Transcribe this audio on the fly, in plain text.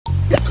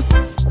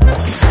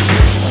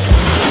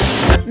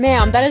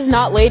Ma'am, that is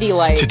not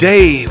ladylike.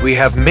 Today, we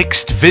have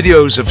mixed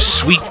videos of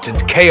sweet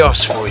and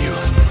chaos for you.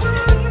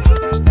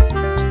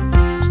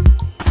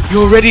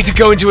 You're ready to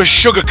go into a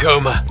sugar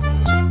coma.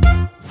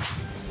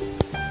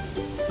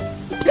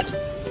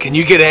 Can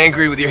you get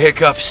angry with your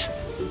hiccups?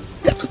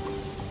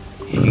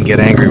 He can get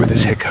angry with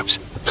his hiccups.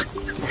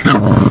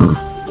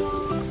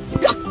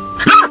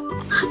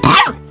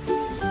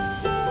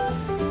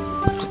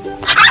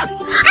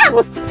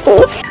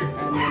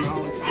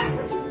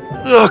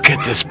 Look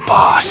at this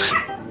boss.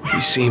 He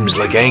seems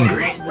like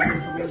angry.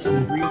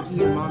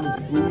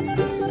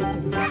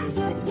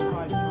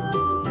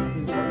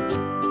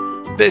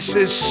 This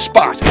is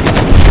Spot.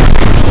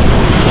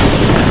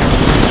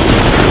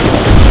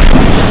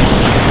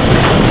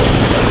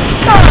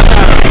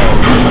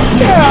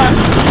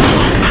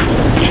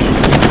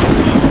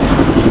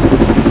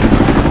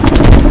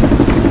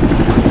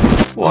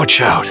 Watch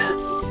out.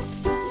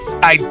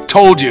 I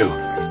told you.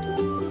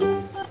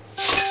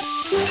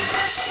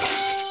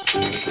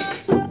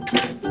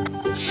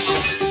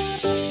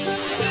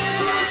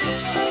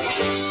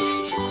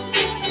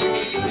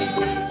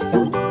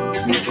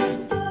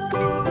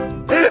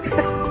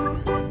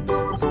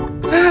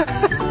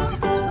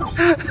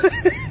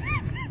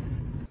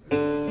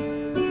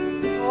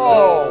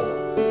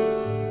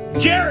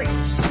 Jerry,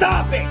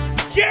 stop it!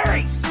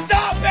 Jerry,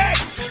 stop it!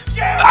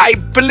 Jerry! I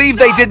believe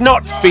they did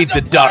not feed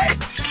the duck.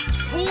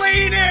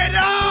 Clean it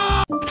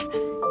up!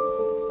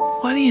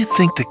 Why do you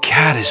think the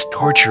cat is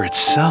torture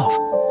itself?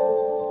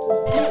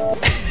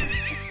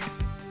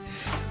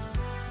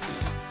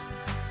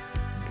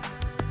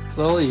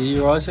 Lily, are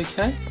your eyes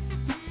okay?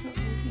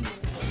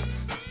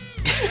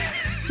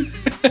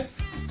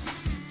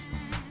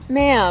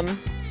 Ma'am.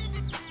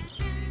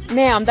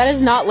 Ma'am, that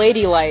is not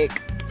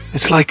ladylike.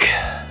 It's like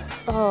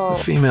a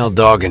female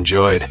dog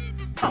enjoyed.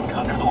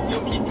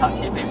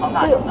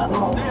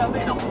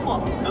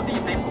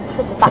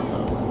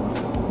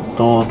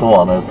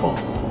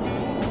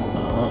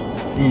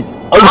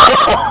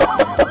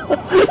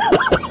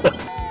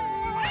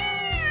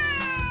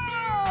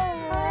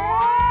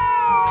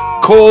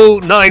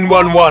 Call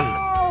 911.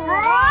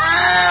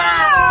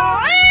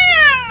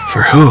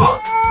 For who?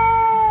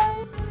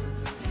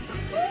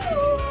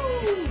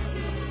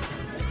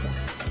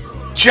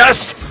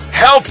 Just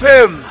help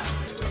him!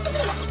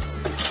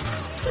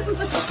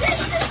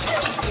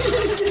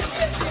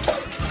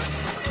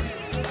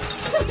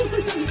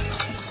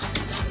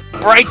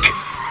 Break!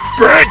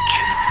 Break!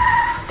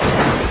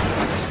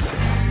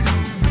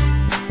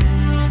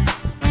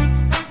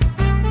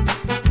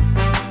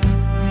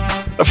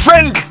 A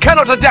friend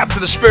cannot adapt to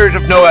the spirit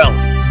of Noel.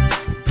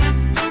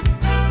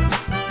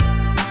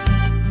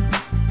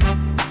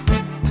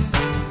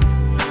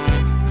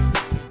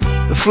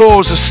 The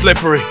floors are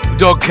slippery. The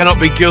dog cannot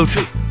be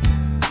guilty.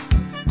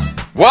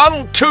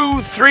 1,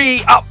 2,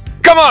 3, up!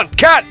 Come on,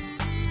 cat!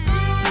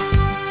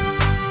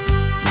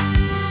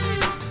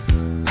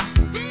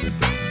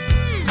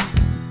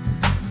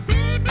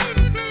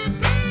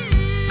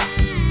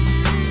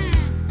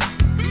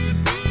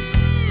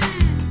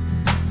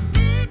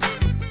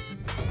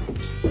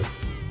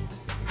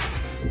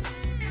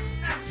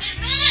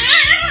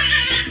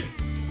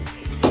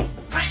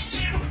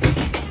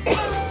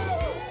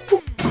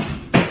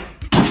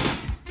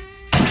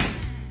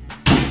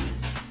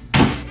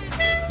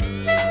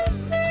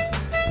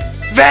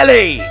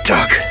 Valley!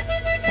 Duck!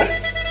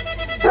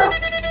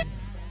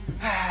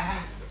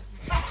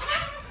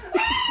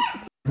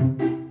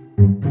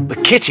 The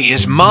kitty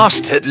is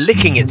mastered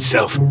licking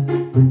itself.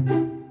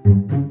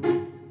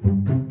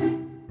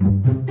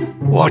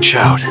 Watch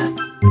out.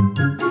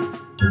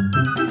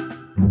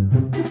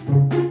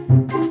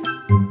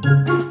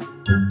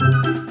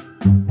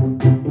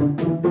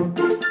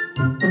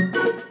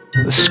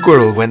 The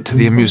squirrel went to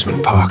the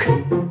amusement park.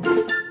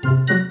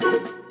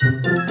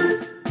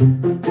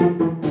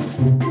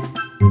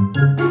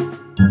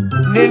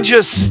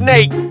 Ninja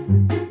snake!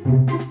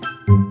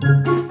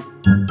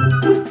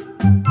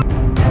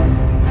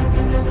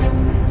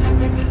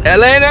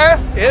 Elena,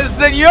 is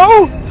that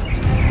you?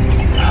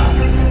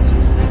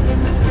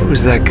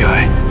 Who's that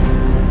guy?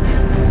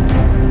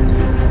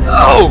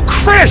 Oh,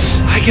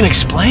 Chris! I can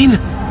explain.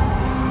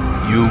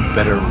 You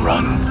better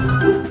run.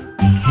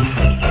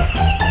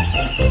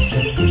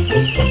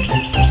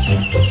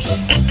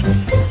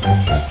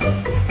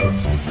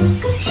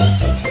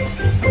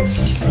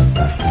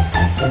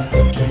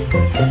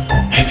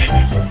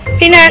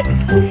 Peanut!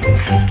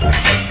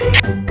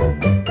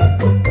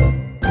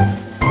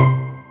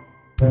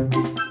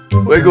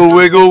 Wiggle,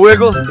 wiggle,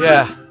 wiggle.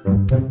 Yeah.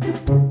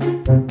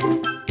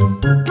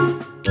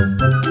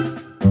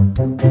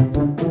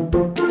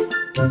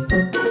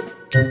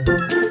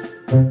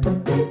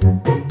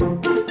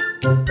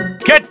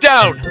 Get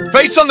down!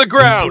 Face on the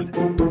ground!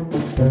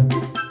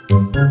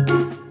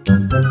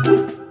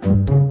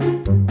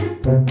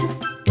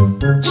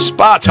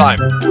 Spa time!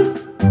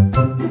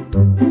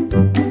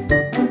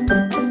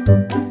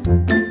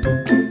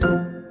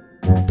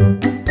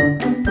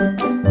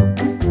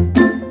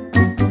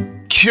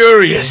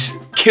 Curious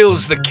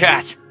kills the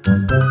cat.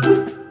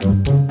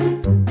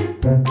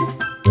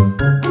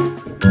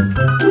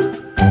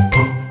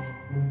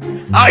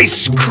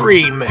 ice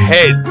cream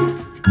head.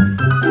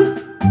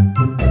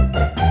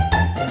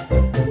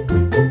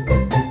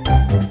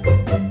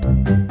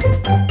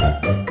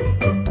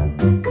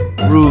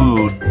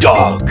 Rude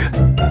dog.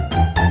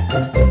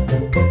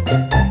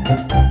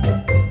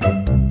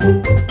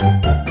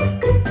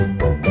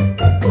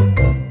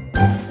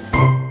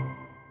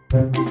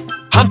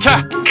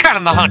 Hunter, cat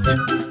on the hunt.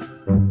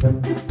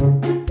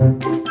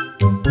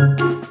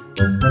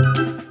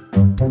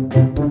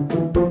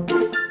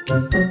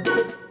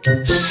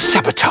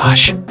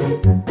 Sabotage.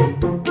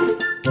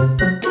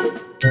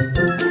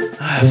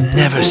 I've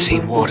never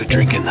seen water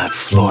drinking that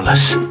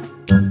flawless.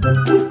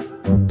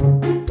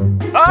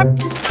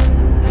 Oops!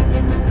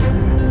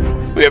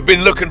 We have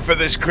been looking for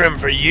this creme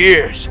for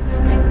years.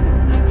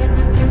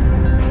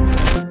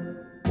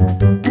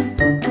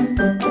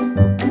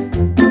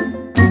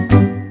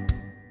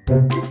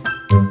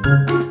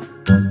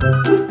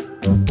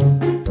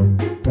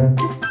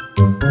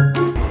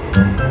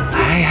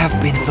 I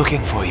have been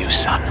looking for you,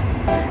 son.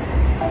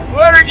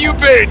 Where have you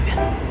been?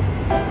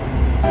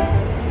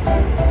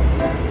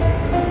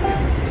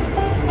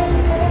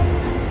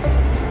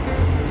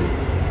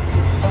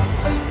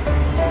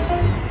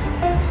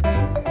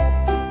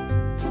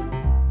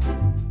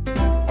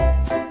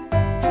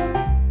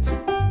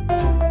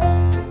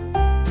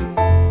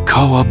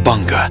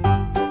 Cowabunga.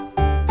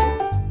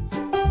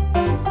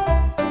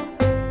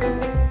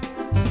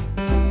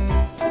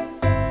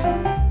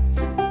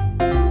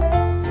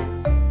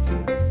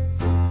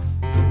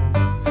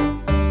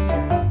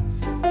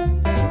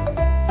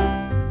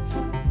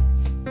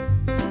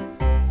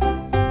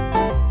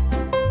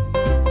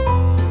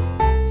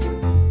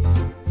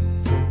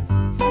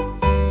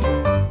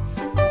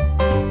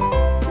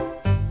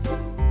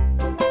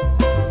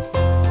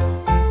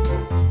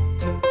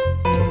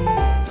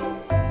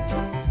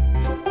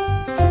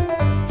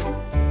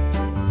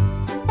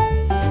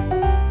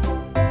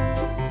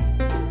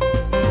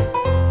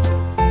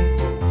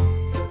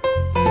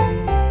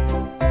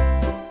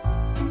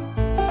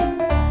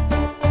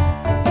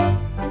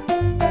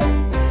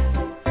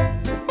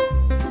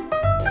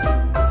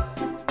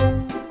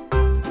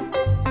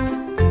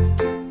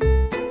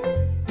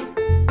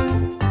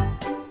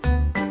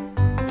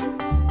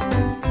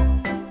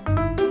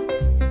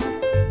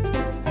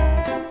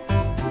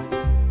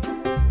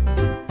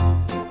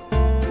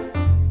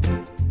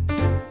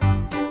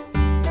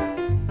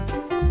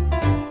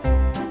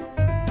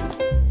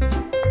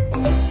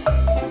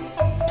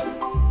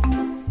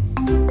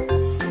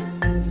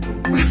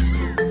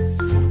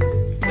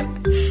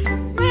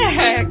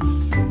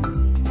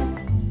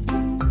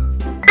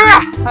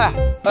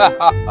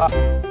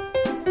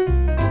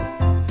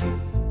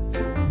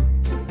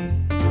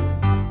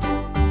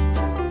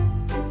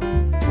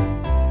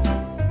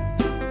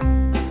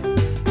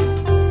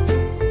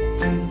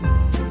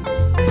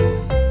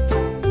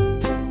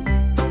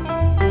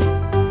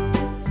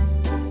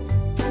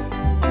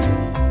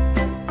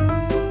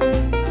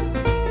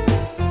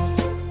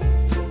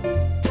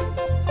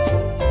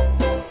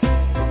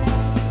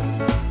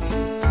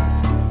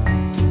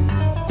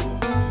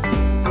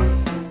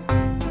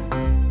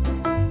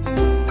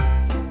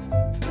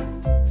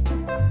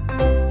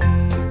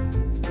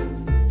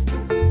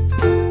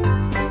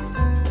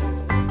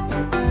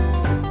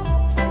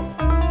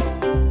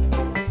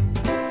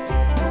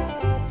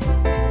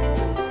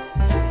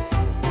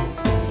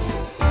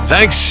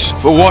 Thanks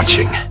for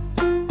watching.